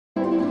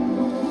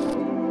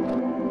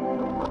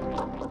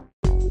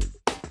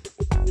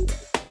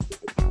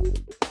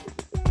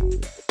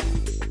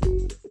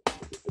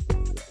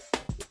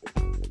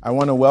I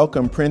want to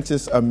welcome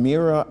Princess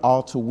Ameerah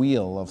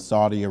Al-Taweel of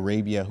Saudi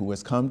Arabia, who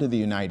has come to the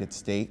United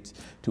States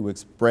to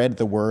spread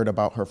the word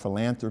about her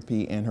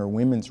philanthropy and her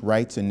women's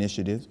rights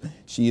initiatives.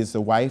 She is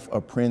the wife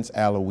of Prince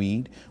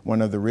Alawid,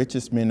 one of the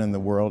richest men in the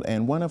world,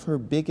 and one of her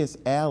biggest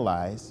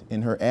allies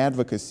in her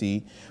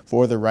advocacy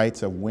for the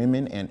rights of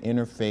women and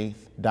interfaith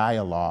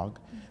dialogue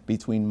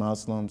between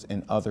Muslims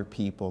and other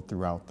people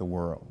throughout the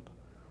world.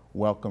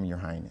 Welcome, Your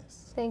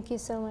Highness. Thank you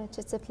so much.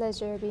 It's a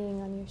pleasure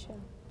being on your show.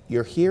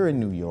 You're here in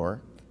New York.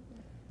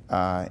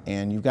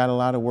 And you've got a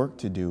lot of work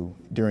to do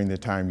during the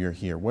time you're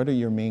here. What are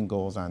your main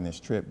goals on this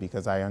trip?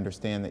 Because I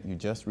understand that you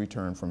just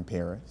returned from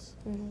Paris,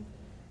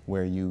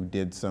 where you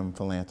did some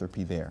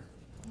philanthropy there.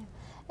 Yeah.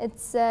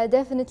 It's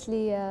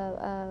definitely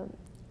a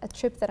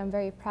trip that I'm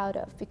very proud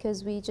of,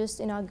 because we just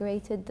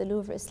inaugurated the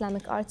Louvre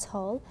Islamic Arts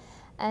Hall,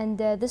 and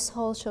this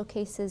hall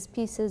showcases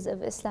pieces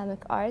of Islamic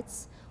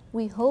arts.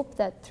 We hope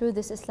that through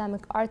this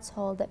Islamic Arts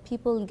Hall that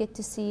people get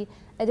to see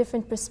a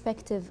different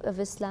perspective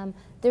of Islam,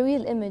 the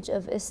real image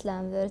of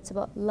Islam, that it's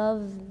about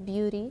love,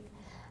 beauty.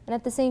 And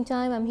at the same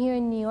time, I'm here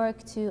in New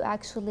York to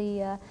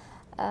actually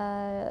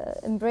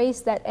embrace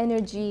that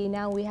energy.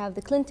 Now we have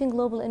the Clinton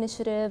Global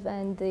Initiative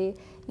and the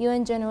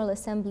UN General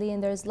Assembly,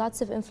 and there's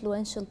lots of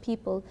influential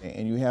people.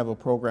 And you have a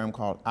program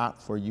called Opt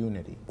for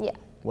Unity. Yeah.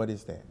 What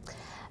is that?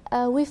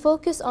 We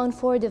focus on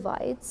 4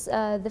 divides: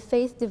 the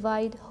faith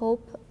divide,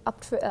 hope,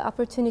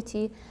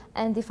 opportunity,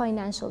 and the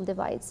financial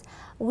divides.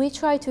 We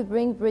try to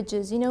bring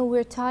bridges. You know,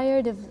 we're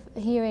tired of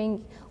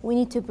hearing we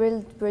need to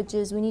build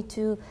bridges, we need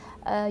to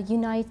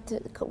unite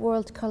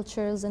world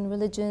cultures and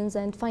religions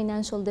and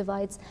financial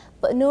divides,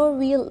 but no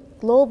real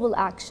global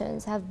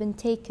actions have been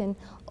taken,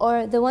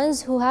 or the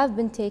ones who have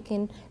been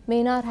taken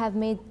may not have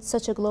made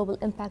such a global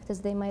impact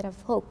as they might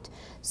have hoped.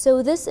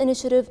 So this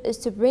initiative is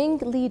to bring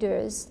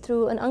leaders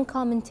through an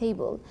uncommon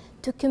table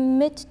to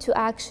commit to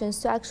actions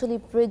to actually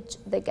bridge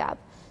the gap.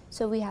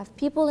 So we have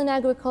people in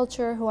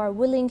agriculture who are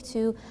willing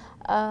to,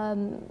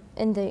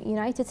 in the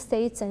United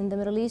States and the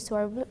Middle East, who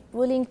are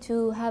willing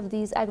to have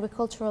these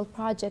agricultural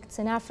projects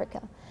in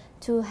Africa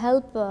to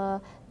help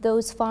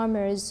those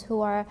farmers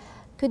who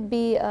could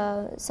be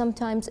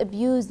sometimes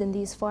abused in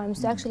these farms,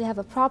 to actually have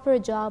a proper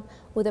job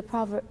with a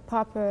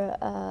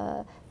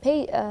proper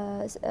pay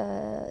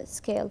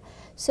scale.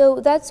 So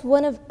that's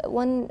one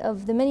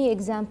of the many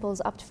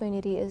examples Opt for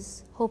Unity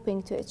is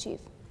hoping to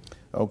achieve.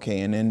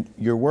 Okay, and then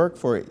your work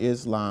for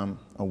Islam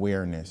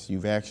awareness,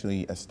 you've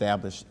actually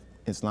established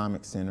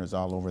Islamic centers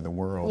all over the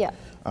world,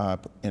 yeah.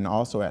 And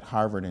also at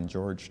Harvard and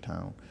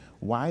Georgetown.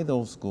 Why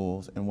those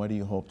schools, and what do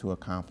you hope to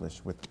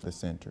accomplish with the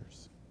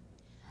centers?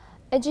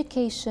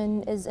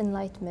 Education is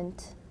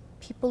enlightenment.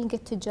 People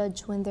get to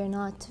judge when they're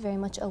not very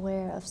much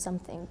aware of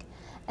something.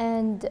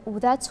 And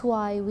that's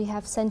why we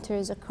have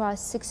centers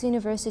across 6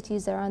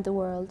 universities around the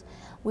world.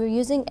 We're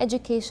using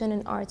education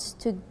and arts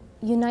to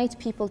unite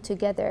people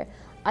together.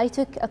 I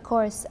took a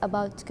course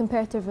about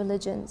comparative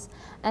religions,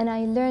 and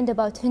I learned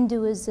about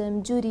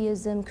Hinduism,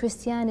 Judaism,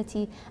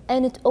 Christianity,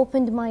 and it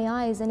opened my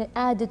eyes and it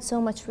added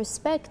so much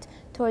respect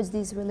towards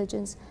these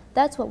religions.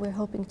 That's what we're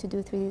hoping to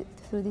do through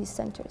these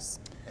centers.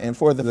 And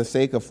for the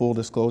sake of full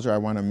disclosure, I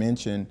want to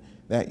mention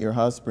that your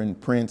husband,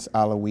 Prince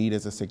Alawid,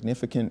 is a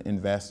significant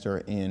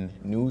investor in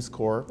News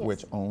Corp, yes,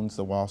 which owns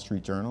the Wall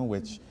Street Journal,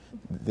 which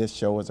this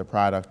show is a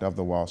product of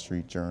the Wall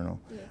Street Journal.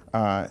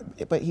 Yeah.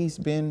 But he's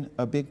been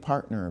a big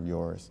partner of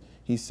yours.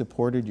 He's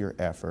supported your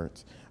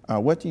efforts.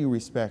 What do you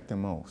respect the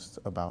most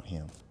about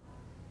him?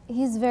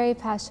 He's very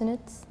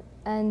passionate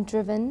and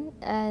driven,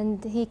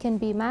 and he can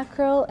be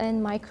macro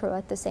and micro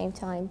at the same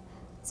time.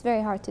 It's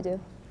very hard to do.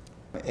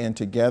 And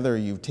together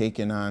you've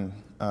taken on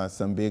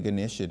some big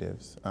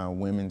initiatives,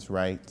 women's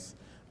rights.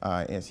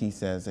 As he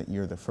says, that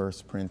you're the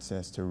first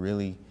princess to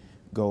really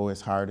go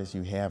as hard as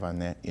you have on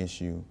that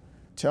issue.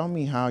 Tell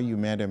me how you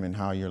met him and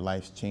how your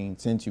life's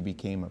changed since you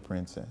became a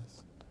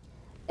princess.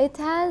 It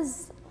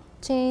has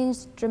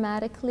changed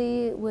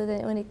dramatically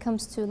when it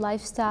comes to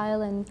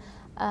lifestyle and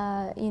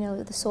you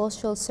know, the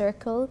social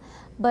circle,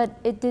 but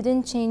it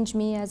didn't change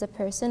me as a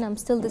person. I'm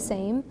still the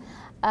same.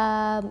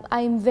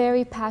 I'm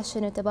very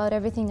passionate about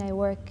everything I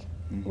work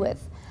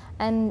with,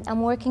 and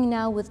I'm working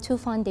now with 2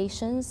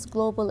 foundations,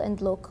 global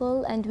and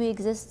local, and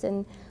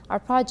our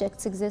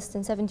projects exist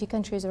in 70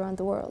 countries around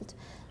the world.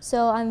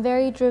 So I'm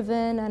very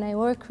driven and I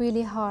work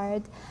really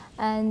hard,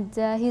 and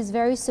he's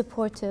very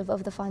supportive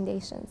of the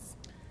foundations.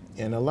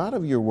 And a lot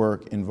of your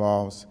work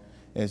involves,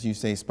 as you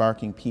say,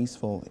 sparking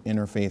peaceful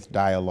interfaith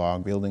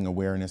dialogue, building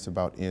awareness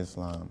about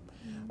Islam.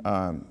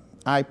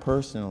 I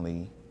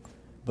personally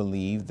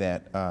believe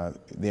that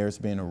there's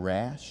been a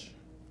rash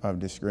of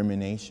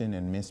discrimination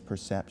and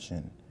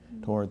misperception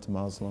towards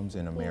Muslims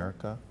in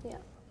America,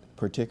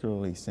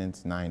 particularly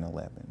since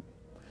 9/11.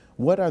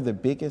 What are the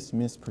biggest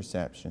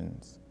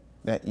misperceptions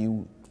that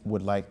you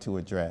would like to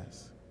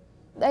address?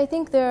 I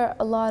think there are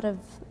a lot of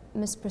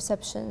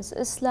misperceptions.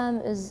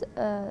 Islam is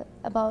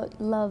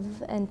about love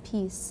and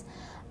peace.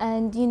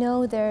 And you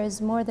know, there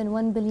is more than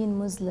 1 billion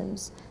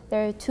Muslims.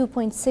 There are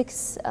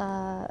 2.6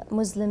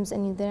 Muslims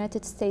in the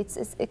United States.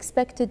 It's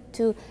expected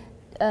to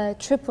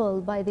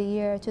triple by the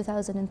year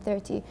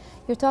 2030.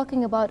 You're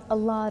talking about a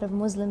lot of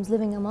Muslims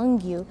living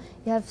among you.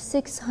 You have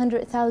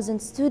 600,000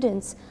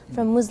 students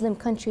from Muslim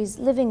countries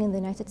living in the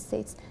United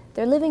States.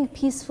 They're living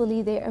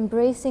peacefully, they're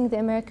embracing the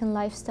American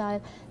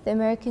lifestyle, the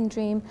American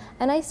dream.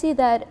 And I see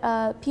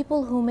that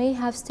people who may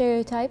have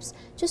stereotypes,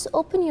 just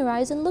open your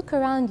eyes and look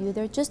around you.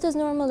 They're just as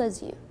normal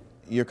as you.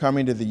 You're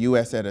coming to the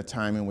U.S. at a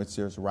time in which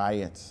there's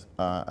riots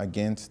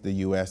against the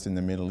U.S. in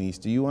the Middle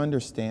East. Do you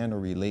understand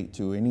or relate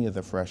to any of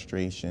the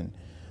frustration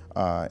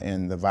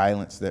and the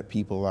violence that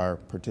people are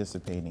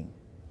participating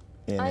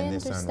in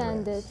this unrest? I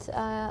understand it.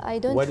 I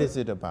don't. What is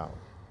it about?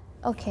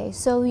 Okay,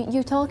 so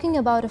you're talking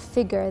about a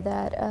figure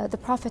that the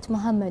Prophet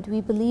Muhammad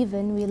we believe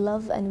in, we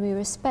love and we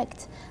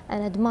respect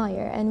and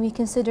admire, and we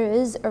consider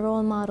is a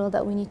role model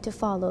that we need to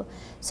follow.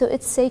 So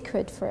it's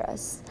sacred for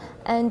us.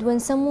 And when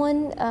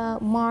someone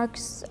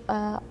marks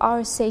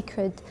our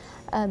sacred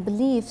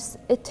beliefs,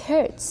 it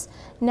hurts.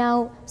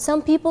 Now,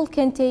 some people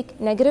can take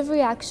negative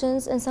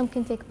reactions and some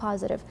can take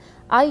positive.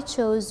 I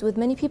chose, with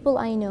many people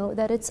I know,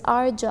 that it's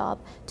our job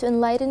to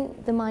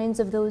enlighten the minds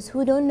of those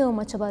who don't know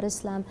much about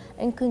Islam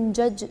and can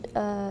judge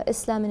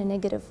Islam in a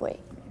negative way.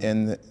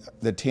 And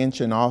the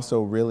tension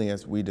also really,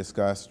 as we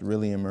discussed,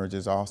 really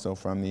emerges also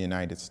from the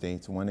United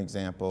States. One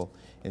example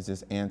is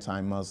this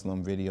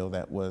anti-Muslim video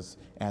that was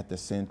at the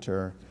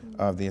center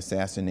of the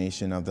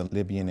assassination of the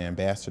Libyan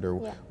ambassador.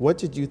 Yeah. What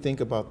did you think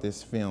about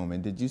this film?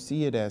 And did you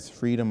see it as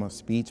freedom of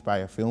speech by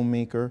a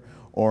filmmaker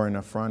or an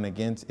affront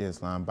against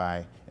Islam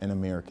by an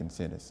American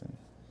citizen?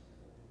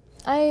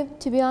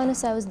 To be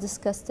honest, I was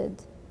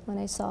disgusted when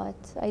I saw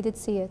it. I did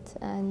see it,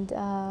 and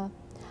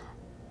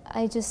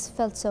I just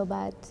felt so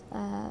bad.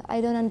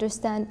 I don't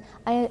understand.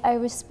 I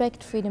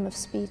respect freedom of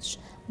speech,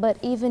 but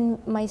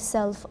even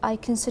myself, I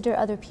consider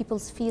other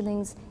people's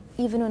feelings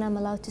even when I'm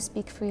allowed to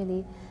speak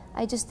freely.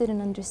 I just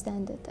didn't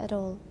understand it at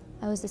all.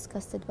 I was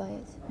disgusted by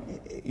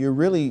it. You're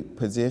really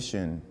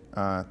positioned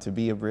to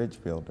be a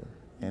bridge builder,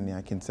 and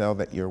I can tell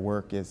that your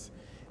work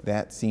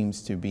that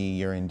seems to be,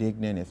 you're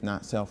indignant, if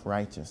not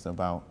self-righteous,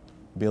 about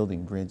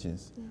building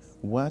bridges. Yes.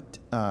 What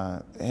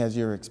has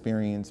your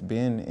experience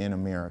been in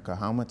America?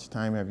 How much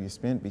time have you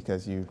spent?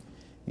 Because you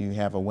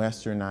have a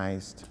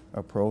westernized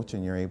approach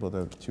and you're able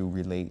to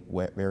relate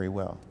very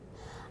well.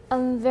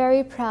 I'm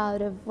very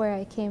proud of where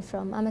I came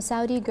from. I'm a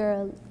Saudi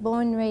girl,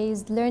 born,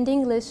 raised, learned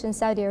English in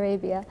Saudi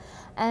Arabia,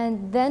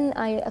 and then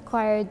I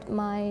acquired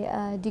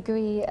my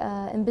degree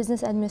in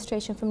business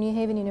administration from New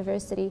Haven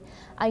University.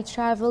 I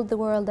traveled the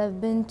world.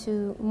 I've been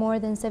to more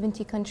than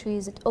 70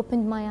 countries. It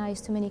opened my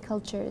eyes to many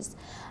cultures.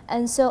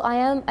 And so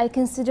I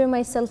consider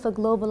myself a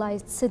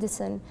globalized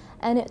citizen,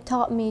 and it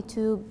taught me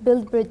to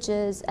build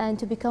bridges and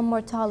to become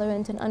more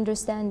tolerant and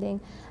understanding.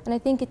 And I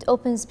think it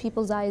opens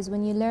people's eyes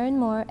when you learn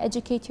more,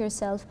 educate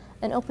yourself,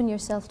 and open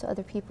yourself to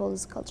other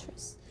people's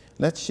cultures.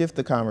 Let's shift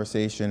the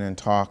conversation and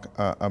talk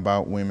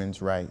about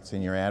women's rights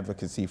and your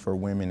advocacy for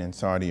women in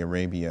Saudi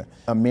Arabia.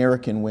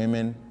 American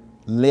women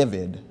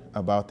livid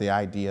about the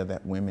idea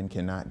that women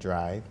cannot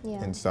drive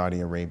in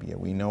Saudi Arabia.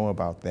 We know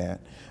about that.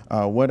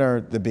 What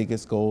are the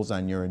biggest goals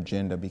on your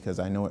agenda? Because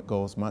I know it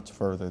goes much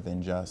further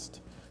than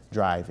just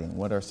driving.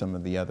 What are some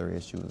of the other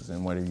issues,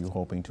 and what are you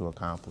hoping to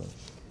accomplish?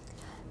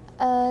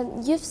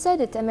 You've said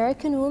it,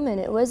 American women,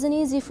 it wasn't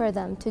easy for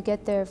them to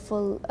get their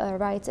full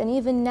rights, and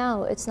even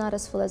now it's not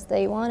as full as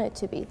they want it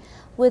to be.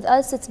 With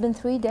us, it's been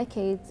 3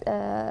 decades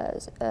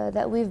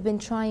that we've been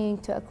trying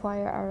to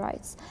acquire our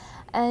rights.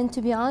 And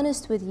to be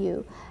honest with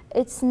you,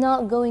 it's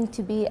not going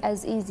to be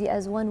as easy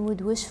as one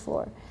would wish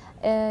for.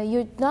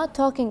 You're not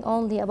talking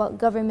only about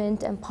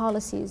government and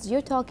policies,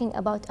 you're talking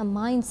about a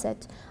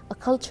mindset, a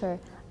culture,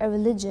 a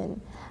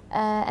religion,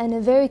 and a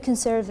very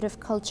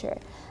conservative culture.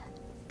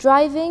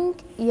 Driving,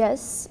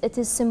 yes, it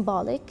is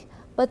symbolic,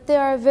 but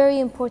there are very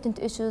important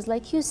issues,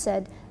 like you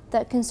said,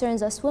 that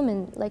concerns us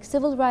women, like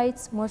civil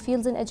rights, more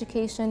fields in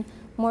education,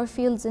 more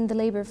fields in the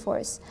labor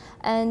force,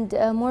 and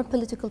more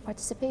political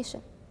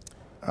participation.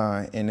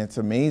 And it's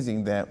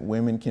amazing that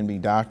women can be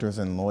doctors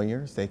and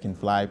lawyers. They can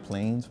fly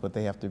planes, but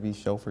they have to be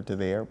chauffeured to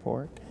the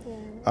airport.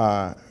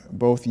 Yeah.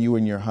 Both you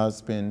and your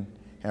husband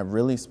have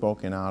really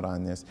spoken out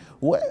on this.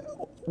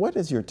 What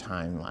is your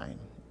timeline?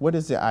 What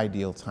is the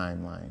ideal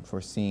timeline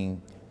for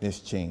seeing this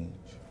change?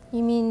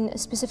 You mean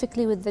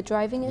specifically with the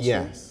driving issue?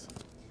 Yes.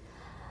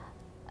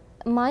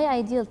 My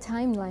ideal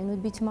timeline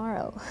would be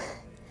tomorrow.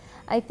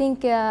 I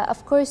think,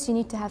 of course, you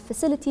need to have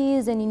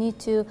facilities and you need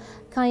to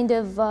kind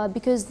of,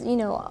 because, you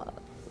know,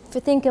 if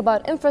you think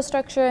about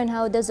infrastructure and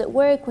how does it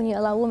work when you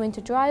allow women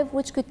to drive,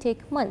 which could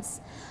take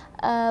months.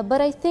 But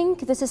I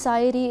think the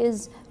society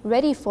is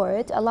ready for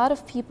it. A lot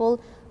of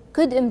people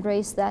could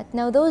embrace that.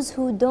 Now, those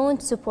who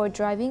don't support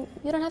driving,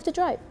 you don't have to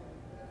drive.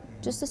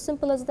 Just as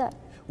simple as that.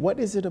 What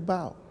is it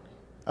about?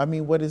 I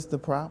mean, what is the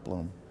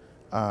problem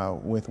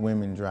with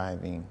women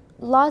driving?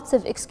 Lots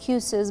of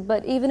excuses,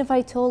 but even if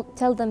I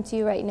tell them to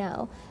you right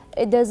now,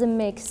 it doesn't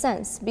make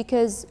sense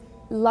because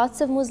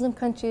lots of Muslim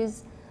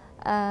countries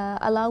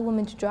allow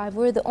women to drive.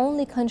 We're the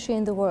only country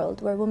in the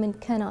world where women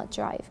cannot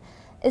drive.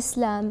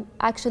 Islam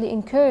actually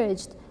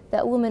encouraged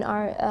that women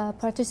are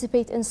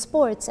participate in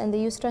sports and they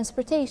use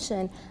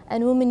transportation,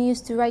 and women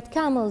used to ride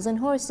camels and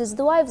horses.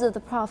 The wives of the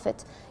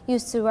Prophet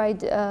used to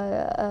ride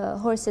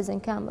horses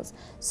and camels.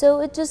 So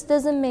it just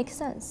doesn't make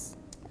sense.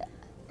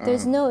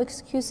 There's no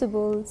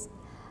excusable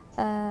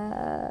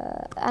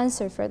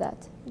answer for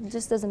that. It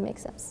just doesn't make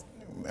sense.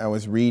 I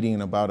was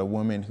reading about a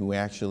woman who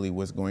actually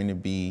was going to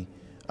be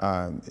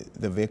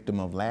the victim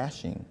of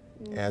lashing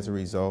as a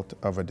result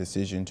of a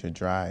decision to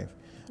drive.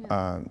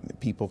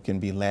 People can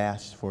be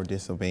lashed for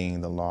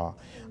disobeying the law.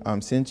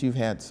 Since you've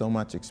had so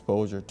much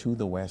exposure to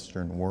the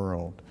Western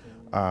world,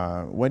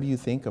 what do you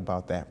think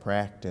about that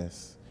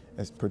practice,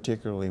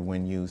 particularly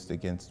when used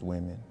against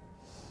women?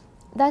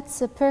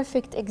 That's a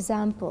perfect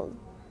example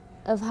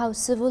of how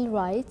civil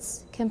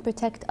rights can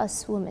protect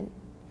us women.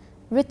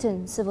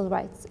 Written civil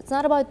rights. It's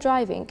not about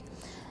driving.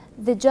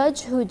 The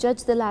judge who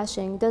judged the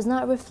lashing does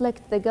not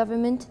reflect the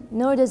government,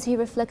 nor does he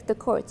reflect the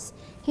courts.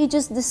 He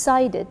just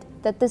decided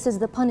that this is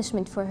the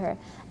punishment for her.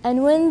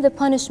 And when the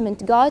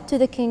punishment got to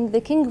the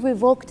king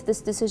revoked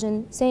this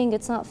decision, saying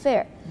it's not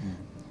fair.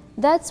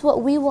 That's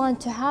what we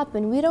want to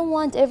happen. We don't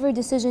want every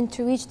decision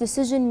to reach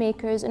decision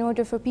makers in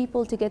order for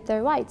people to get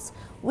their rights.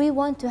 We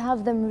want to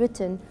have them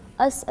written,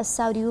 us as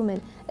Saudi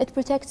women. It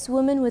protects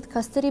women with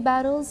custody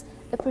battles.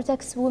 It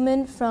protects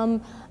women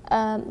from,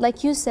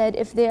 like you said,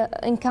 if they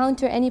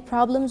encounter any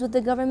problems with the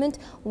government,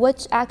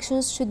 what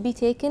actions should be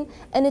taken.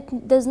 And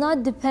it does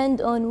not depend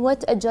on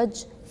what a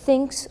judge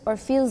thinks or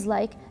feels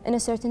like in a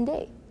certain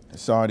day.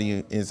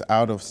 Saudi is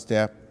out of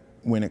step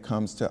when it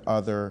comes to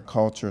other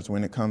cultures,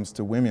 when it comes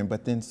to women,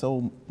 but then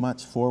so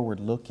much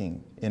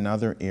forward-looking in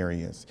other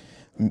areas.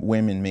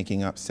 Women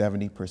making up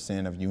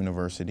 70% of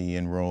university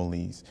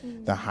enrollees,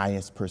 the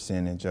highest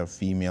percentage of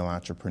female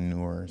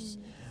entrepreneurs.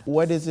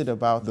 What is it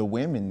about the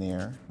women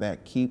there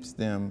that keeps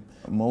them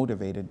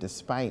motivated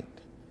despite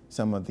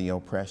some of the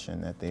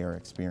oppression that they are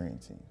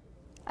experiencing?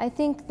 I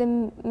think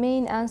the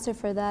main answer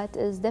for that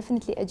is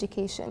definitely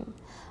education.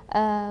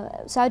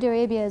 Saudi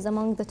Arabia is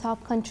among the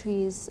top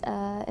countries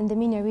in the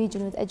MENA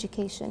region with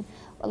education.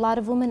 A lot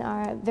of women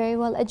are very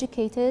well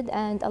educated,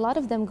 and a lot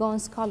of them go on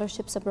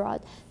scholarships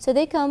abroad. So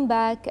they come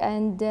back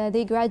and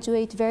they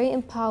graduate very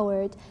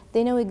empowered.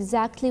 They know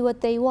exactly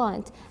what they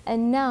want.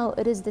 And now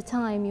it is the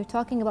time, you're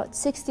talking about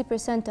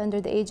 60% under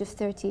the age of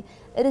 30.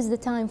 It is the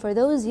time for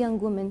those young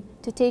women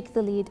to take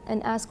the lead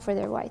and ask for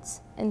their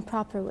rights in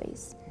proper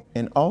ways.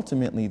 And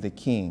ultimately the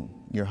king,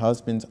 your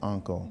husband's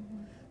uncle,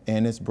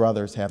 and his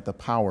brothers have the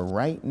power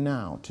right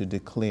now to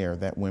declare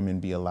that women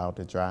be allowed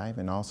to drive,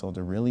 and also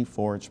to really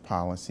forge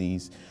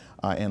policies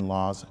and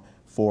laws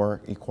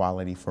for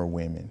equality for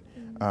women.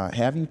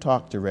 Have you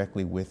talked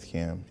directly with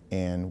him,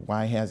 and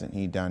why hasn't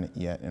he done it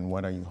yet, and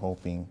what are you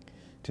hoping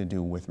to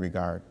do with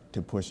regard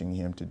to pushing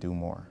him to do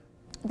more?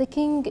 The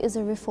king is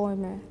a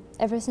reformer.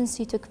 Ever since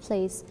he took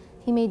place,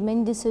 he made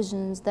many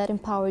decisions that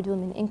empowered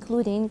women,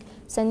 including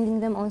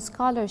sending them on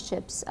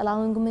scholarships,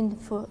 allowing women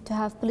to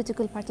have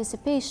political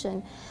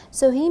participation.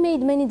 So he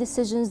made many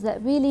decisions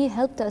that really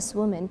helped us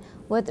women,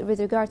 whether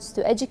with regards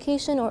to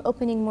education or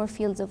opening more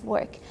fields of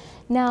work.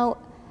 Now,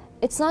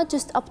 it's not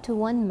just up to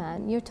one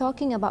man. You're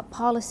talking about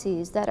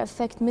policies that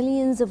affect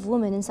millions of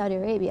women in Saudi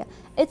Arabia.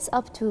 It's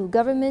up to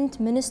government,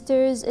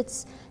 ministers.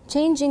 It's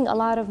changing a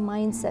lot of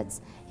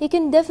mindsets. He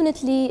can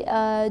definitely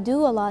do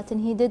a lot, and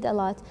he did a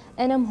lot.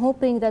 And I'm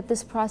hoping that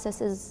this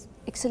process is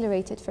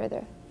accelerated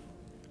further.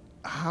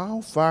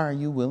 How far are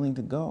you willing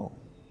to go?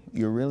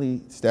 You're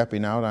really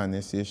stepping out on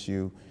this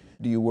issue.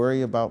 Do you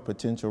worry about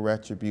potential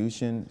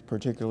retribution,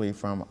 particularly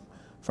from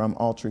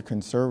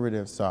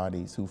ultra-conservative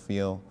Saudis who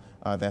feel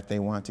that they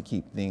want to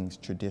keep things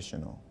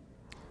traditional?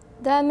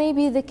 That may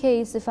be the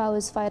case if I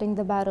was fighting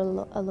the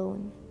battle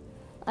alone.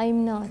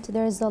 I'm not.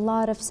 There's a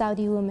lot of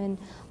Saudi women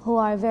who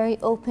are very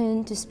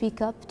open to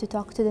speak up, to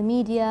talk to the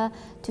media,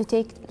 to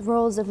take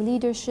roles of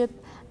leadership,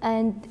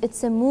 and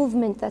it's a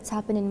movement that's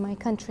happened in my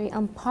country.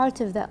 I'm part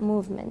of that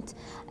movement.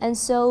 And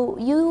so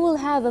you will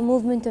have a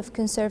movement of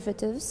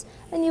conservatives,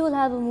 and you will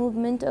have a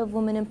movement of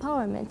women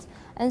empowerment.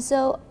 And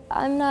so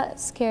I'm not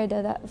scared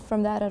of that,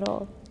 from that at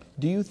all.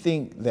 Do you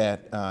think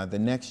that the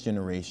next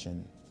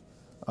generation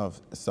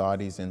of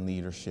Saudis in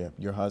leadership,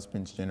 your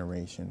husband's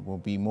generation, will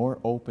be more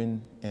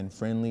open and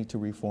friendly to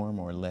reform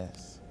or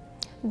less?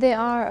 They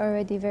are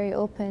already very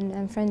open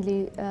and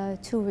friendly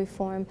to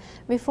reform.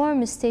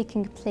 Reform is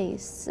taking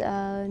place.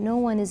 No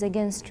one is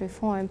against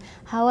reform.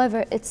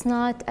 However, it's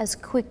not as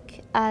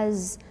quick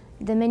as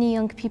the many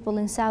young people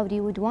in Saudi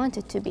would want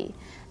it to be.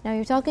 Now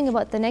you're talking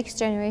about the next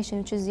generation,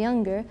 which is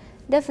younger.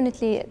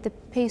 Definitely the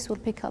pace will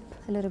pick up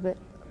a little bit.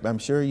 I'm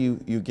sure you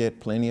get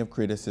plenty of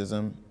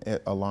criticism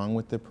along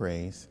with the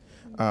praise.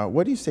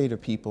 What do you say to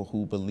people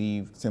who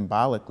believe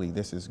symbolically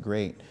this is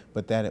great,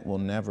 but that it will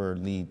never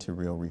lead to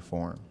real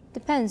reform?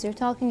 Depends. You're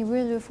talking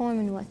real reform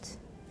in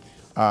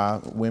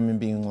what? Women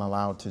being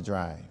allowed to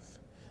drive,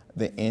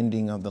 the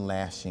ending of the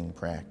lashing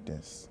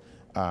practice,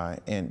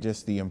 and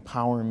just the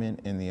empowerment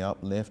and the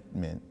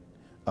upliftment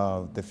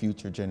of the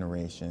future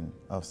generation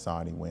of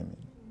Saudi women.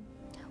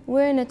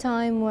 We're in a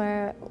time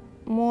where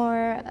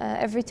more,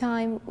 every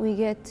time we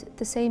get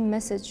the same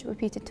message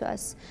repeated to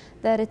us,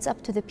 that it's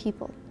up to the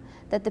people,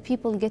 that the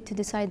people get to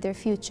decide their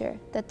future,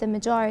 that the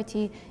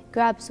majority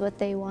grabs what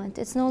they want.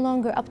 It's no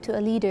longer up to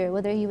a leader,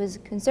 whether he was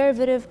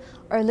conservative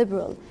or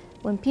liberal.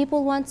 When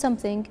people want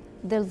something,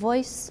 they'll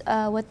voice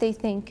what they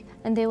think,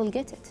 and they will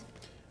get it.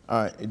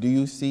 Do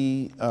you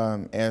see,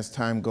 as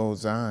time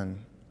goes on,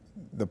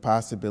 the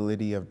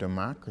possibility of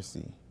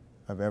democracy,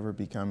 of ever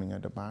becoming a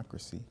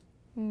democracy?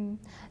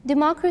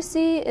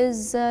 Democracy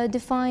is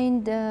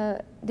defined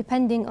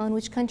depending on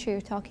which country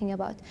you're talking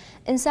about.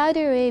 In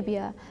Saudi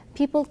Arabia,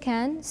 people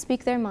can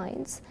speak their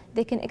minds,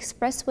 they can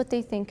express what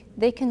they think,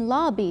 they can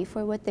lobby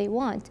for what they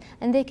want,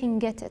 and they can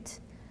get it.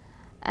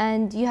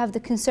 And you have the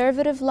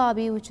conservative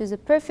lobby, which is a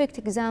perfect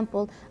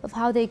example of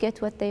how they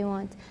get what they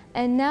want.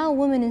 And now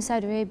women in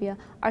Saudi Arabia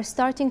are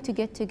starting to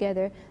get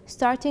together,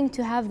 starting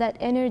to have that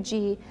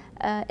energy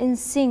in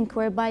sync,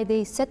 whereby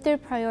they set their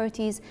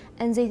priorities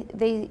and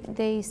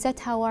they set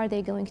how are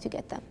they going to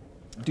get them.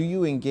 Do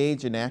you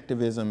engage in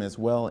activism as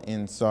well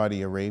in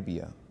Saudi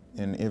Arabia?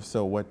 And if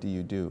so, what do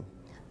you do?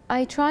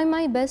 I try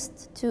my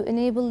best to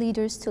enable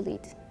leaders to lead.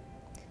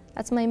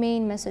 That's my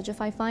main message.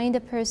 If I find a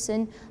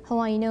person who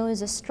I know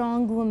is a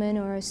strong woman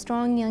or a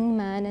strong young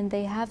man and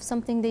they have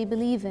something they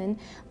believe in,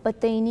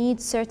 but they need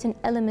certain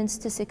elements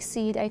to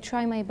succeed, I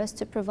try my best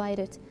to provide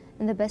it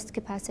in the best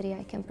capacity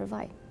I can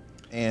provide.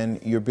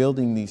 And you're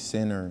building these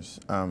centers,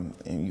 and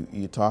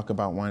you talk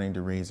about wanting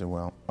to raise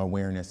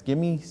awareness. Give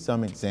me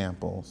some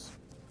examples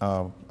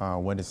of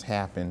what has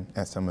happened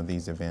at some of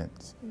these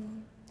events.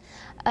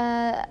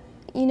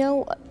 You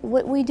know,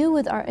 what we do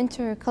with our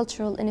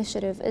intercultural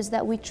initiative is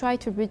that we try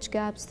to bridge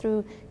gaps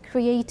through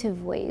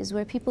creative ways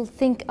where people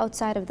think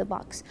outside of the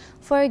box.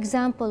 For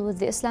example, with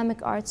the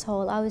Islamic Arts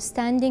Hall, I was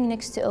standing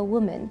next to a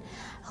woman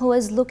who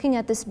was looking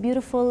at this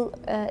beautiful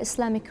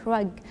Islamic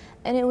rug,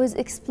 and it was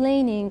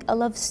explaining a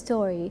love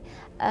story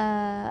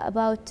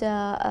about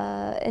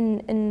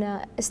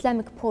in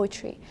Islamic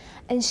poetry.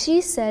 And she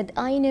said,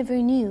 I never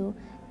knew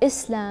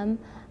Islam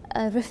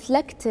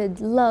reflected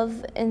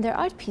love in their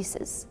art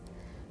pieces.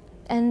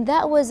 And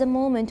that was a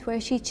moment where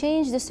she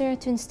changed a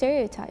certain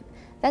stereotype.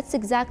 That's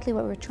exactly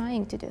what we're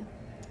trying to do.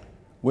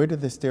 Where do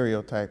the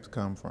stereotypes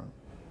come from?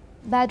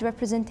 Bad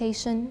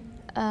representation.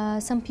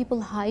 Some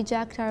people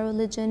hijacked our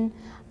religion.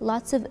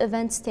 Lots of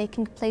events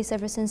taking place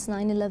ever since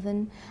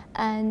 9/11.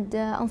 And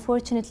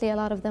unfortunately, a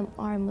lot of them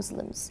are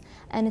Muslims.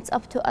 And it's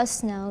up to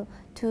us now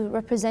to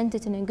represent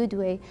it in a good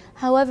way.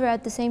 However,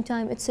 at the same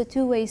time, it's a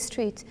two-way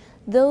street.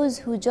 Those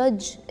who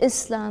judge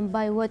Islam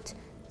by what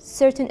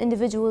certain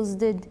individuals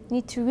did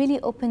need to really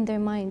open their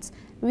minds,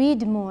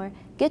 read more,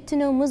 get to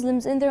know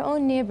Muslims in their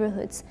own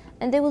neighborhoods,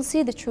 and they will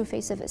see the true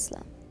face of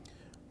Islam.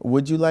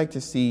 Would you like to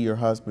see your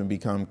husband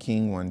become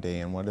king one day,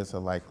 and what is the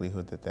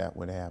likelihood that that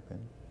would happen?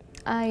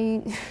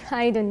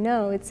 I don't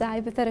know. It's a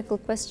hypothetical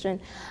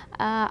question.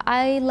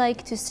 I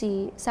like to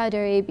see Saudi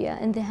Arabia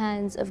in the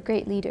hands of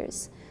great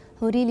leaders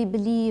who really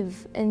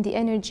believe in the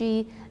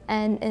energy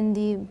and in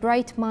the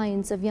bright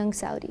minds of young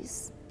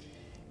Saudis.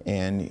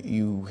 And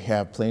you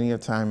have plenty of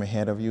time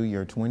ahead of you.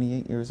 You're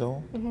 28 years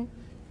old. Mm-hmm.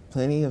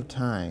 Plenty of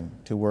time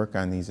to work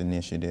on these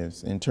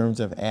initiatives in terms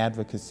of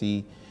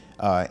advocacy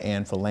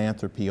and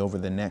philanthropy over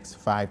the next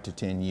 5 to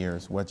 10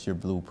 years. What's your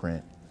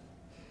blueprint?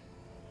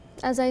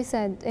 As I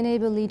said,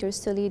 enable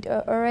leaders to lead.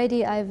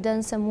 Already I've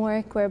done some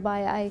work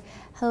whereby I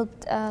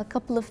helped a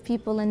couple of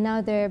people, and now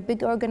they're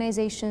big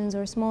organizations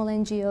or small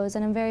NGOs,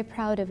 and I'm very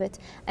proud of it.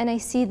 And I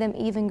see them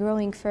even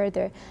growing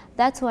further.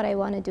 That's what I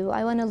want to do.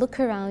 I want to look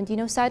around. You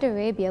know, Saudi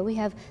Arabia, we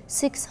have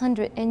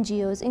 600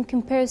 NGOs in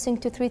comparison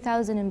to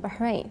 3,000 in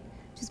Bahrain,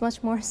 which is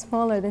much more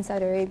smaller than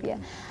Saudi Arabia.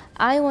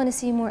 I want to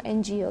see more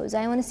NGOs.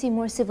 I want to see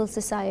more civil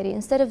society.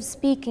 Instead of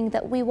speaking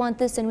that we want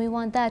this and we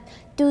want that,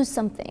 do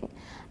something.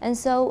 And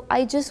so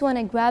I just want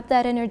to grab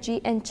that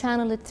energy and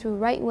channel it through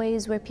right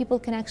ways where people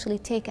can actually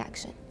take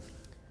action.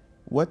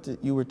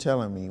 You were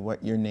telling me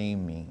what your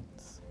name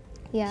means.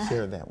 Yeah.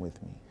 Share that with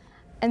me.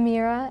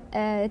 Ameerah,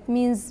 it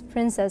means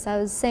princess. I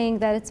was saying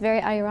that it's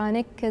very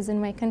ironic because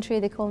in my country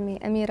they call me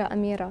Ameerah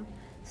Ameerah.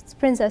 It's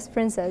princess,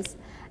 princess.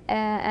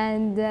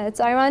 And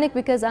it's ironic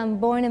because I'm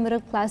born a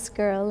middle-class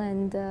girl,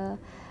 and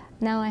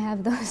now I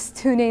have those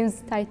two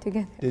names tied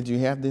together. Did you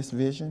have this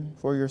vision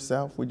for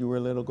yourself when you were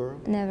a little girl?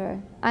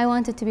 Never. I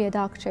wanted to be a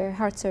doctor,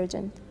 heart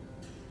surgeon.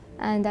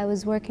 And I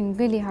was working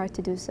really hard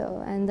to do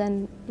so. And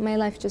then my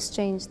life just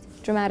changed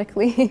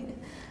dramatically.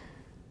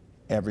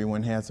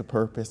 Everyone has a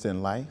purpose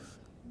in life.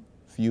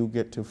 Few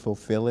get to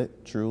fulfill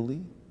it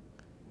truly.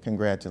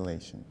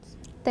 Congratulations.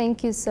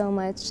 Thank you so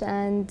much.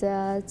 And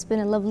it's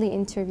been a lovely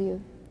interview.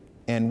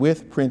 And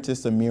with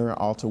Princess Ameerah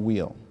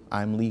Al-Taweel,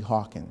 I'm Lee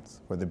Hawkins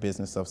for The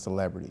Business of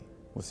Celebrity.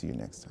 We'll see you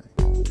next time.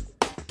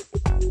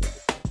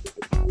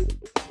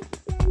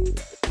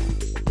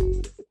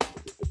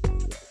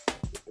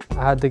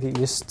 I had to get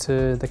used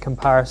to the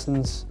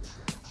comparisons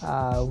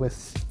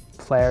with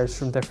players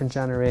from different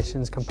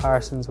generations,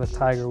 comparisons with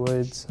Tiger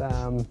Woods,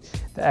 the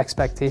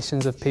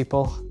expectations of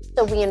people.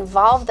 So we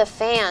involve the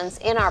fans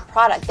in our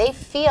product. They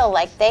feel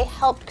like they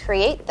helped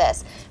create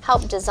this,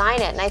 helped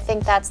design it, and I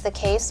think that's the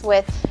case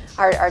with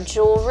our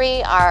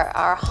jewelry,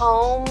 our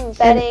home,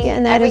 bedding,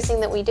 and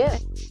everything that we do.